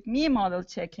do with me model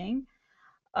checking?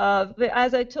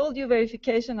 As I told you,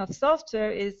 verification of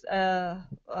software is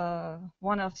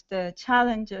one of the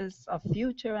challenges of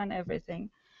future and everything.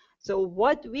 So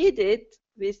what we did,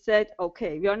 we said,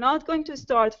 okay, we are not going to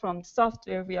start from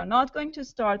software. We are not going to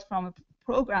start from a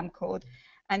program code.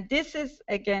 And this is,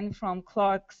 again, from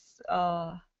Clarke's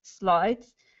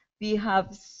slides. We have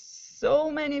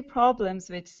so many problems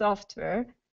with software,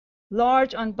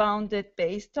 large unbounded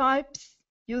base types,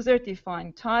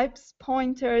 user-defined types,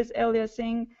 pointers,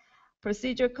 aliasing,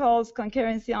 procedure calls,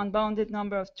 concurrency, unbounded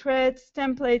number of threads,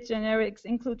 templates, generics,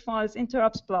 include files,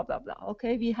 interrupts, blah, blah, blah.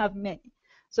 Okay, we have many.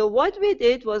 So what we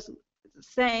did was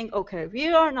saying, okay, we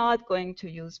are not going to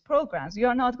use programs. We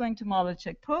are not going to model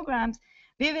check programs.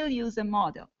 We will use a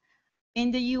model.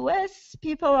 In the US,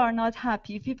 people are not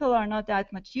happy. People are not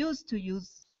that much used to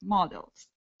use models.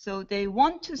 So they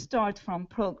want to start from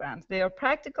programs. They are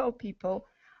practical people.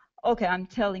 Okay, I'm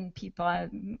telling people,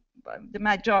 the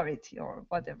majority or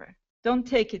whatever. Don't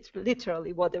take it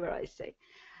literally, whatever I say.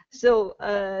 So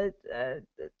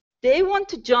they want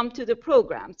to jump to the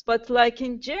programs. But like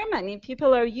in Germany,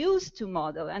 people are used to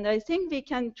model. And I think we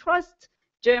can trust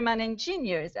German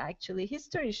engineers, actually.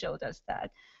 History showed us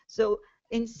that. So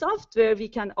in software, we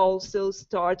can also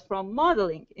start from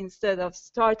modeling instead of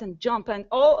start and jump. And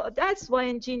all that's why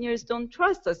engineers don't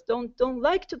trust us, don't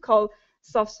like to call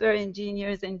software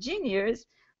engineers,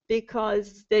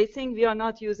 because they think we are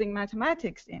not using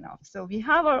mathematics enough. So we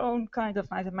have our own kind of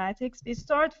mathematics. We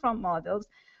start from models.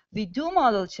 We do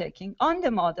model checking on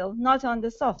the model, not on the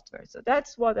software. So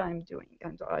that's what I'm doing,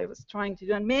 and I was trying to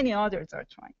do, and many others are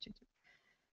trying to do.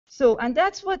 So, and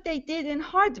that's what they did in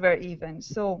hardware even.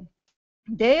 So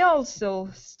they also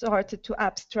started to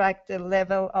abstract the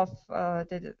level of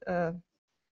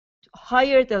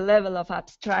higher the level of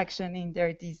abstraction in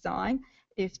their design.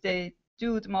 If they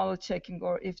do the model checking,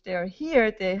 or if they're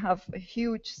here, they have a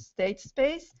huge state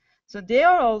space. So they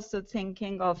are also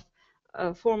thinking of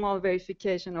formal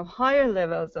verification of higher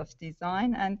levels of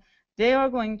design, and they are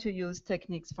going to use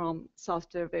techniques from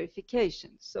software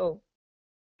verification. So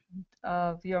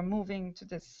we are moving to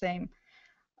the same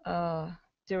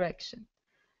direction.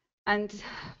 And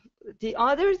the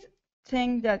other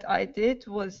thing that I did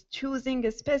was choosing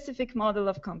a specific model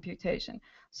of computation.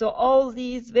 So all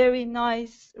these very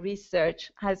nice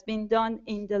research has been done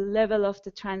in the level of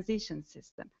the transition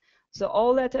system. So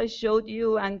all that I showed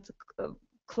you, and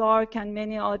Clarke and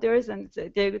many others, and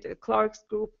Clarke's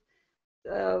group,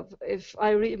 if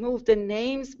I remove the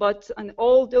names, but and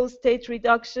all those state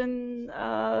reduction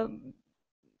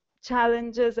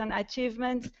challenges and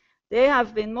achievements, they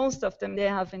have been, most of them, they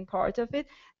have been part of it.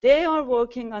 They are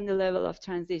working on the level of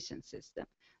transition system.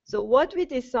 So what we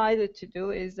decided to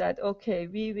do is that, okay,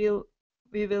 we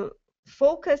will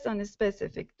focus on a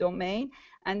specific domain,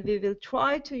 and we will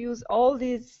try to use all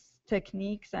these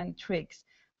techniques and tricks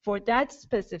for that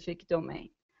specific domain.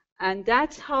 And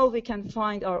that's how we can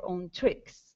find our own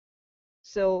tricks.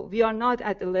 So we are not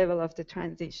at the level of the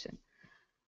transition.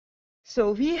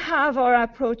 So we have our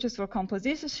approaches for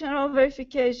compositional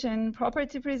verification,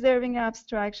 property preserving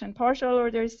abstraction, partial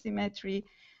order symmetry,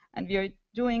 and we are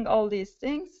doing all these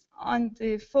things on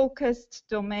the focused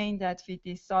domain that we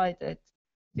decided,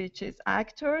 which is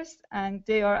actors, and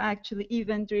they are actually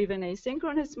event-driven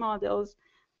asynchronous models,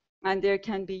 and they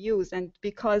can be used. And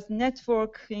because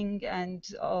networking and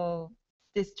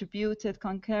distributed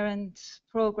concurrent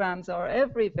programs are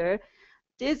everywhere,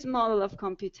 this model of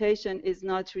computation is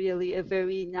not really a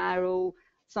very narrow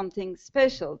something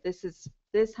special.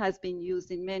 This has been used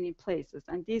in many places,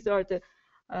 and these are the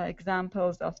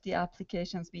examples of the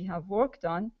applications we have worked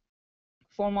on.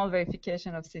 Formal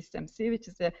verification of System C, which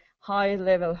is a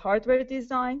high-level hardware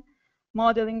design,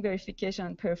 modeling verification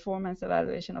and performance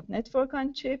evaluation of network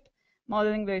on chip,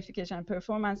 modeling verification and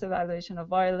performance evaluation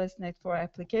of wireless network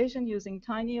application using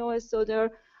TinyOS. So there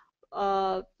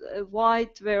are a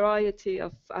wide variety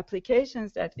of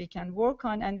applications that we can work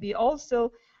on. And we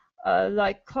also,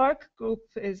 like Clarke Group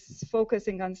is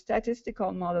focusing on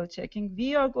statistical model checking,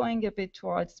 we are going a bit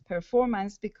towards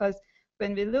performance, because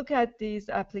when we look at these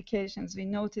applications, we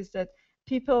notice that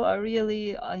people are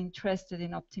really interested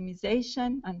in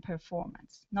optimization and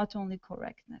performance, not only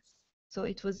correctness. So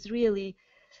it was really,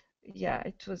 yeah,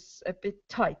 it was a bit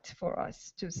tight for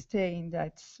us to stay in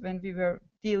that when we were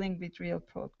dealing with real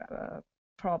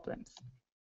problems.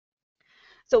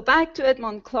 So back to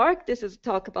Edmund Clarke, this is a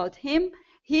talk about him.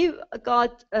 He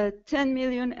got a 10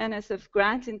 million NSF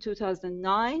grant in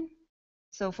 2009.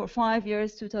 So for 5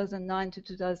 years, 2009 to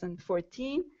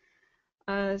 2014.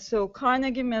 So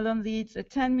Carnegie Mellon leads a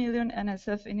 10 million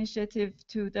NSF initiative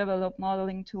to develop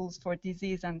modeling tools for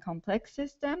disease and complex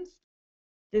systems.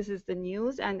 This is the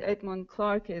news, and Edmund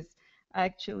Clarke is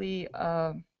actually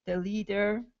the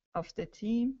leader of the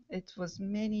team. It was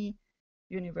many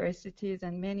universities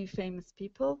and many famous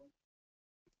people.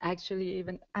 Actually,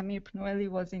 even Amir Pnoeli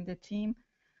was in the team,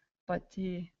 but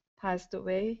he passed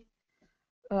away.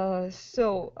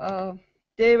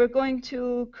 They were going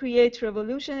to create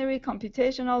revolutionary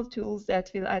computational tools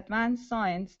that will advance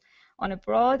science on a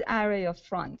broad array of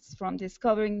fronts, from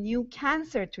discovering new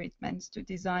cancer treatments to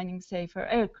designing safer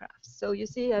aircraft. So you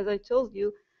see, as I told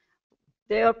you,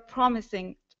 they are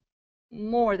promising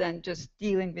more than just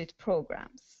dealing with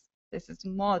programs. This is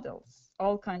models,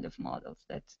 all kind of models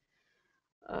that,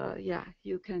 yeah,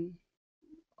 you can,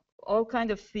 all kind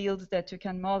of fields that you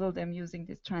can model them using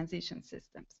these transition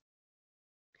systems.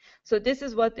 So this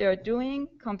is what they are doing: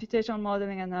 computational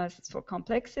modeling analysis for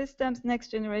complex systems, next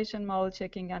generation model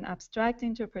checking, and abstract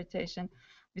interpretation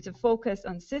with a focus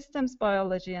on systems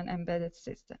biology and embedded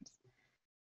systems.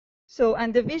 So,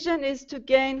 and the vision is to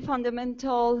gain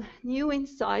fundamental new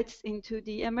insights into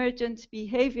the emergent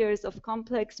behaviors of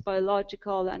complex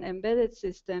biological and embedded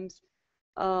systems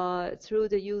through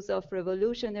the use of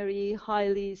revolutionary,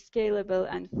 highly scalable,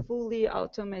 and fully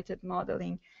automated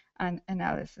modeling and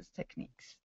analysis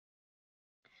techniques.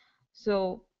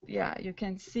 So yeah, you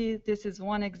can see this is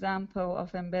one example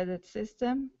of embedded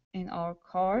system in our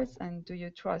cars. And do you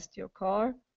trust your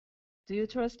car? Do you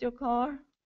trust your car?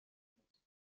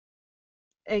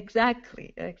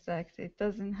 Exactly, exactly. It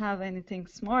doesn't have anything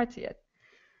smart yet.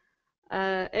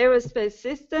 Aerospace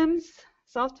systems,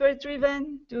 software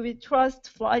driven. Do we trust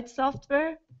flight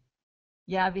software?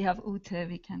 Yeah, we have Ute,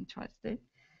 we can trust it.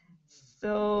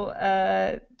 So,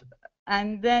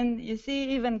 and then you see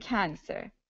even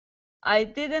cancer. I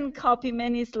didn't copy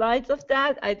many slides of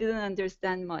that. I didn't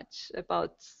understand much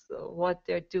about what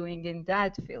they're doing in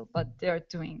that field, but they're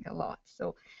doing a lot.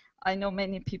 So I know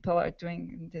many people are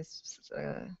doing this,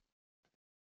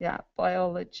 yeah,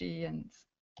 biology,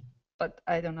 but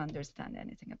I don't understand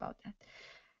anything about that.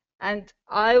 And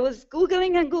I was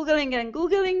Googling and Googling and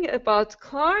Googling about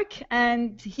Clarke,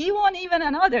 and he won even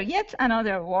yet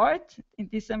another award in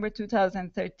December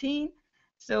 2013.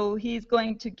 So he's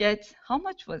going to get, how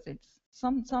much was it?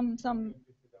 Some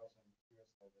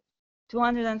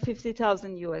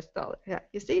 250,000 US dollars. Yeah,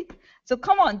 you see? So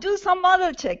come on, do some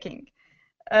model checking.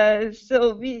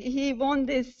 So he won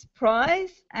this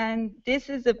prize, and this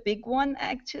is a big one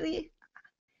actually.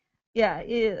 Yeah,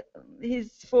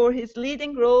 he's for his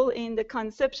leading role in the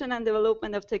conception and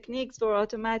development of techniques for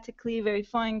automatically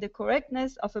verifying the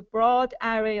correctness of a broad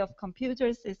array of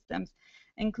computer systems,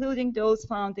 including those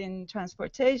found in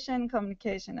transportation,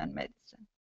 communication, and medicine.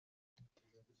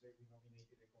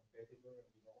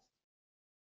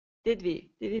 Did we?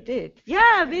 Did we did?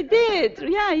 Yeah, we did.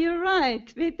 Yeah, you're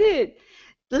right. We did.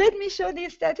 Let me show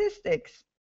these statistics.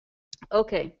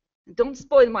 Okay, don't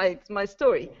spoil my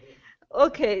story.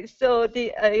 Okay, so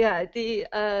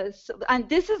and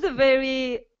this is a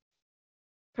very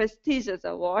prestigious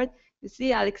award. You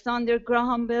see Alexander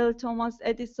Graham Bell, Thomas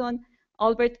Edison,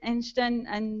 Albert Einstein,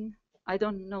 and I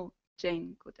don't know,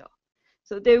 Jane Goodall.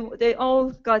 So they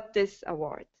all got this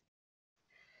award.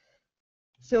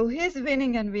 So he's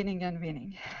winning and winning and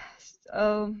winning.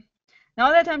 Now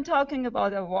that I'm talking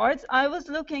about awards, I was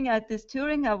looking at this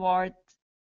Turing Award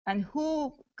and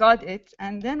who got it,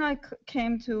 and then I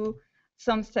came to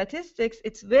some statistics.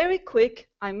 It's very quick.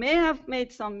 I may have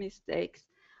made some mistakes,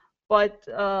 but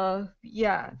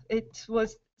yeah, it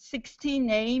was 60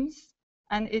 names,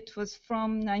 and it was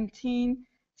from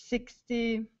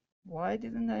 1960. Why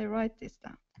didn't I write this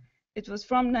down? It was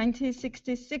from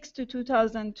 1966 to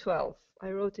 2012. I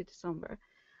wrote it somewhere.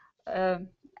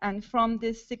 And from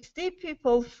these 60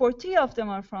 people, 40 of them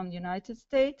are from the United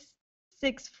States,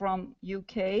 6 from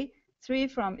UK, 3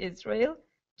 from Israel,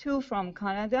 2 from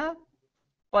Canada.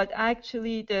 But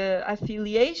actually, the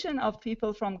affiliation of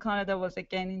people from Canada was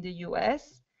again in the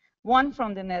US, 1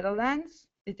 from the Netherlands,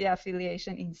 the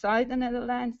affiliation inside the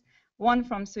Netherlands, 1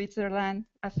 from Switzerland,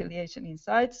 affiliation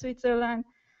inside Switzerland,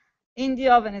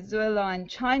 India, Venezuela, and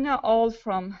China, all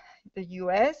from the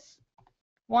US,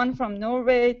 1 from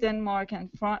Norway, Denmark, and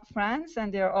France,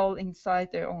 and they're all inside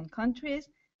their own countries,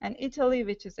 and Italy,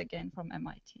 which is again from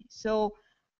MIT. So,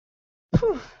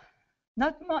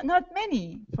 not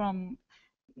many from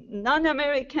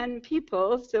non-American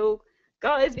people. So,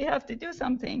 guys, we have to do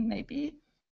something, maybe.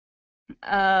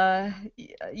 Yeah,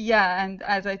 and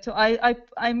as I told,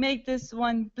 I made this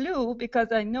one blue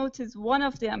because I noticed one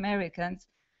of the Americans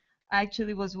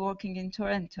actually was working in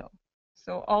Toronto.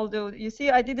 So although, you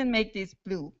see, I didn't make these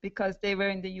blue because they were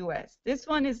in the US. This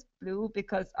one is blue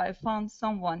because I found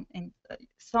someone,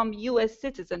 some US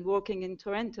citizen working in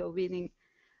Toronto winning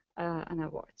an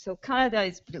award. So Canada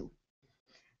is blue.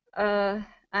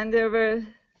 And there were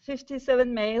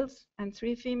 57 males and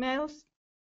 3 females.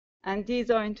 And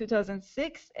these are in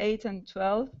 2006, 8, and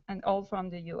 12, and all from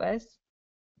the US,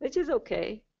 which is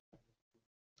okay,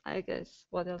 I guess.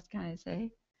 What else can I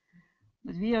say?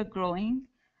 But we are growing.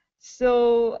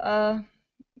 So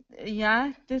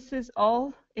yeah, this is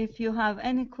all. If you have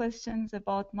any questions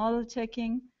about model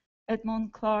checking,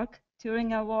 Edmund Clarke,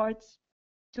 Turing Awards,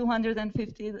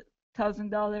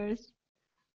 $250,000.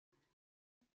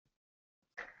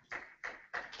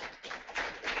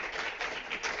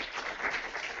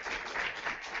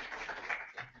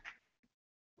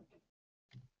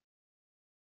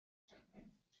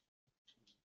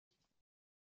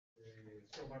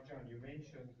 So Marjan, you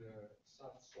mentioned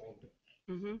SAS solver.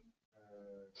 Mm-hmm.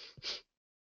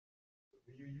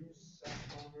 Do you use SAS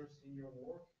solvers in your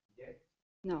work yet?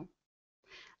 No.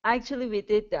 Actually, we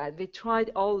did that. We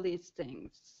tried all these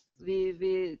things.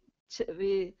 We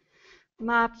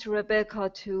mapped Rebecca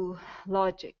to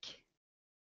logic.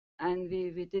 And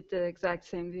we did the exact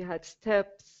same. We had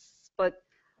steps, but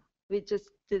we just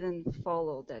didn't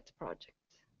follow that project.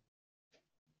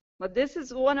 But this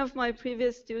is one of my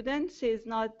previous students. He's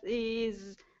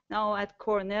now at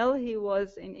Cornell. He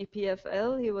was in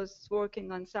EPFL. He was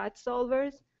working on SAT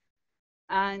solvers.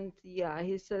 And yeah,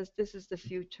 he says this is the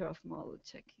future of model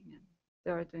checking. And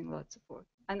they are doing lots of work.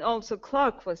 And also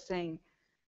Clarke was saying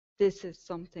this is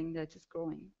something that is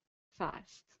growing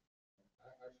fast.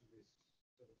 Actually,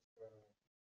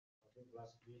 I think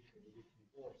last week or the week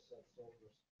before, SAT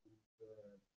solvers put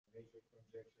major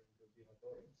conjecture into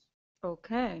combinatorics.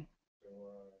 Okay. So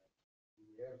we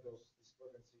have those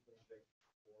discrepancy conjecture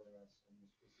for some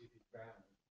specific band.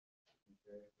 We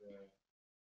have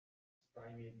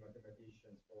stymied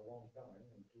mathematicians for a long time,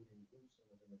 including groups of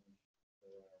mathematicians. So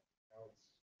now it's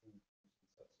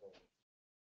SAT solvers.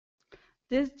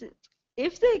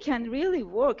 If they can really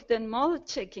work, then model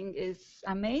checking is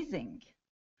amazing.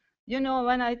 You know,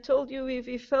 when I told you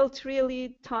we felt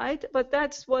really tight, but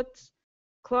that's what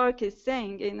Clarke is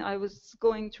saying. And I was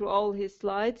going through all his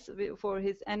slides for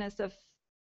his NSF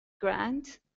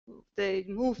grant. They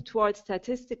moved towards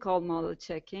statistical model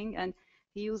checking, and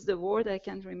he used the word I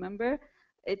can't remember.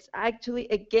 It's actually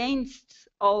against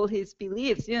all his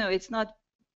beliefs. You know, it's not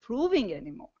proving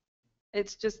anymore.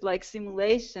 It's just like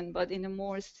simulation, but in a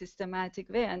more systematic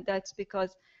way. And that's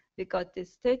because we got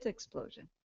this state explosion,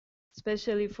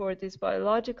 especially for these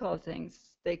biological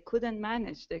things. They couldn't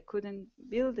manage, they couldn't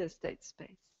build a state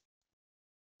space.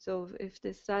 So if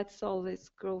the SAT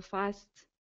solvers grow fast,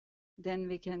 then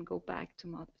we can go back to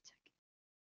model checking.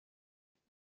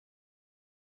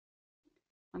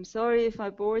 I'm sorry if I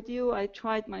bored you. I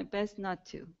tried my best not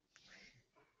to.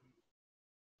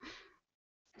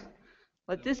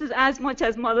 But this is as much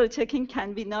as model checking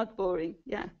can be not boring.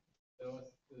 Yeah. That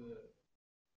was you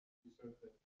said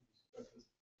that this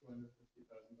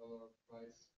 $250,000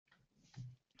 price.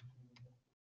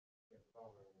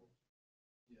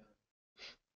 Yeah.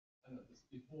 I know this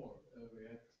before we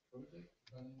had this project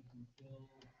running until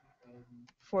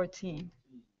 2014.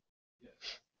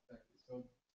 Yes, exactly. So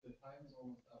the time is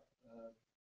almost up.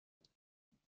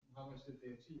 How much did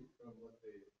they achieve from what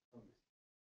they promised?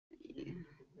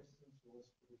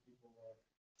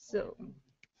 So,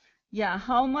 yeah,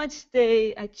 how much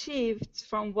they achieved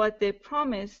from what they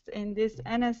promised in this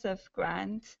NSF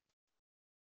grant.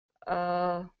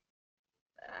 And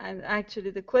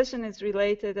actually, the question is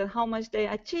related to how much they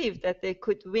achieved that they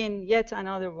could win yet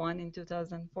another one in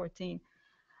 2014.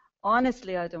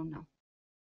 Honestly, I don't know.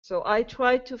 So I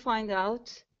tried to find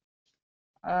out.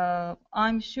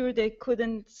 I'm sure they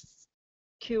couldn't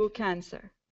cure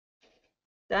cancer.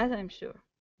 That I'm sure.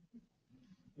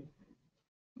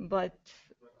 But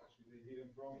actually, they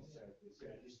didn't promise that. They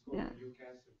said this new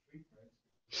cancer treatment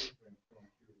is different from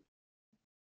cure.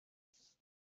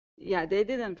 Yeah, they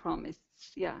didn't promise.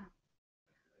 Yeah.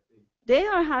 They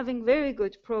are having very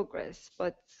good progress,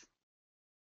 but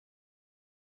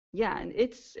yeah, and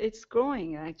it's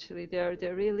growing actually. They're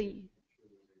really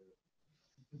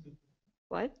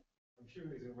what? I'm sure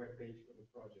there's a web page for the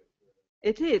project.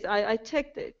 It is. I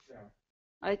checked it. Yeah.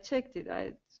 I checked it.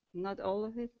 Not all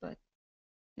of it, but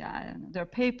yeah, I don't know. There are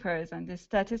papers and the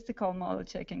statistical model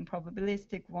checking,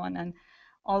 probabilistic one, and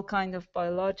all kind of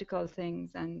biological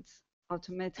things and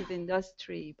automotive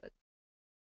industry. But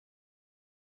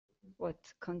what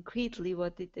concretely,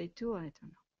 what did they do? I don't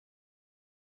know.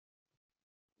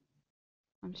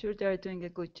 I'm sure they're doing a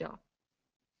good job.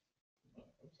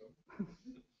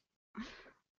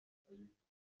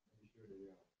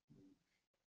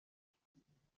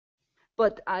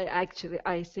 But I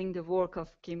think the work of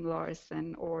Kim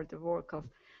Larsen or the work of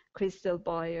Crystal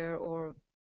Bayer or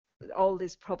all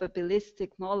these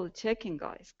probabilistic model checking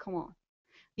guys, come on.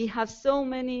 We have so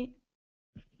many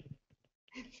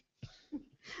I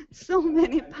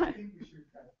think we should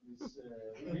cut this.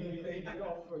 We made it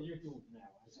off for YouTube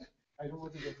now. I don't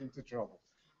want to get into trouble.